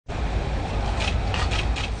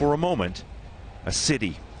For a moment, a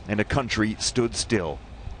city and a country stood still.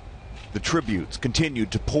 The tributes continued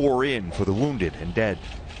to pour in for the wounded and dead.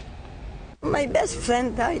 My best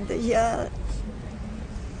friend died here.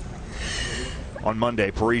 On Monday,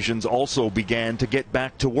 Parisians also began to get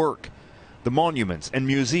back to work. The monuments and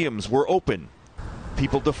museums were open.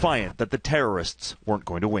 People defiant that the terrorists weren't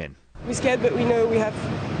going to win. We're scared, but we know we have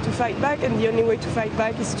to fight back, and the only way to fight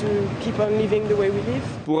back is to keep on living the way we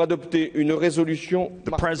live.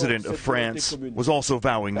 The president of France was also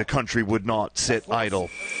vowing the country would not sit idle.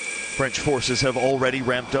 French forces have already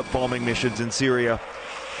ramped up bombing missions in Syria,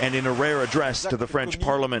 and in a rare address to the French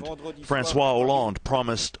Parliament, François Hollande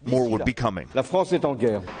promised more would be coming.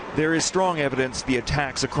 There is strong evidence the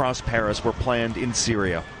attacks across Paris were planned in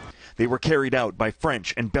Syria. They were carried out by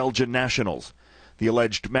French and Belgian nationals. The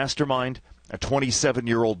alleged mastermind, a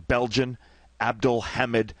 27-year-old Belgian, Abdel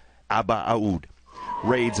Hamid Abba Aoud.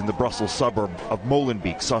 Raids in the Brussels suburb of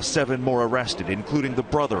Molenbeek saw 7 more arrested, including the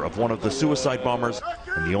brother of one of the suicide bombers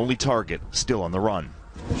and the only target still on the run.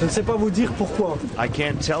 I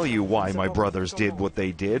can't tell you why my brothers did what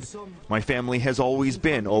they did. My family has always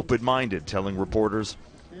been open-minded, telling reporters.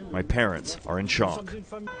 My parents are in shock.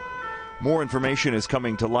 More information is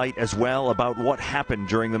coming to light as well about what happened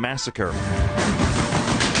during the massacre.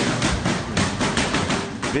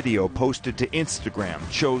 Video posted to Instagram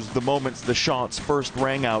shows the moments the shots first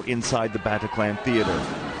rang out inside the Bataclan Theater.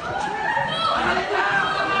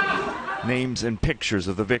 Names and pictures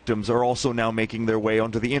of the victims are also now making their way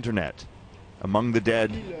onto the internet. Among the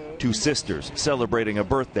dead, 2 sisters celebrating a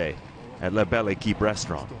birthday at La Belle Équipe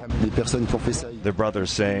restaurant. Their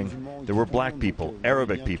brothers saying, there were black people,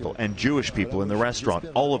 Arabic people, and Jewish people in the restaurant.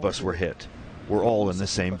 All of us were hit. We're all in the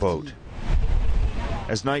same boat.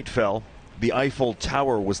 As night fell, the Eiffel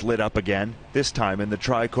Tower was lit up again, this time in the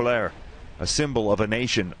tricolore, a symbol of a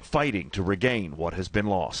nation fighting to regain what has been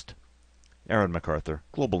lost. Aaron MacArthur,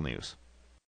 Global News.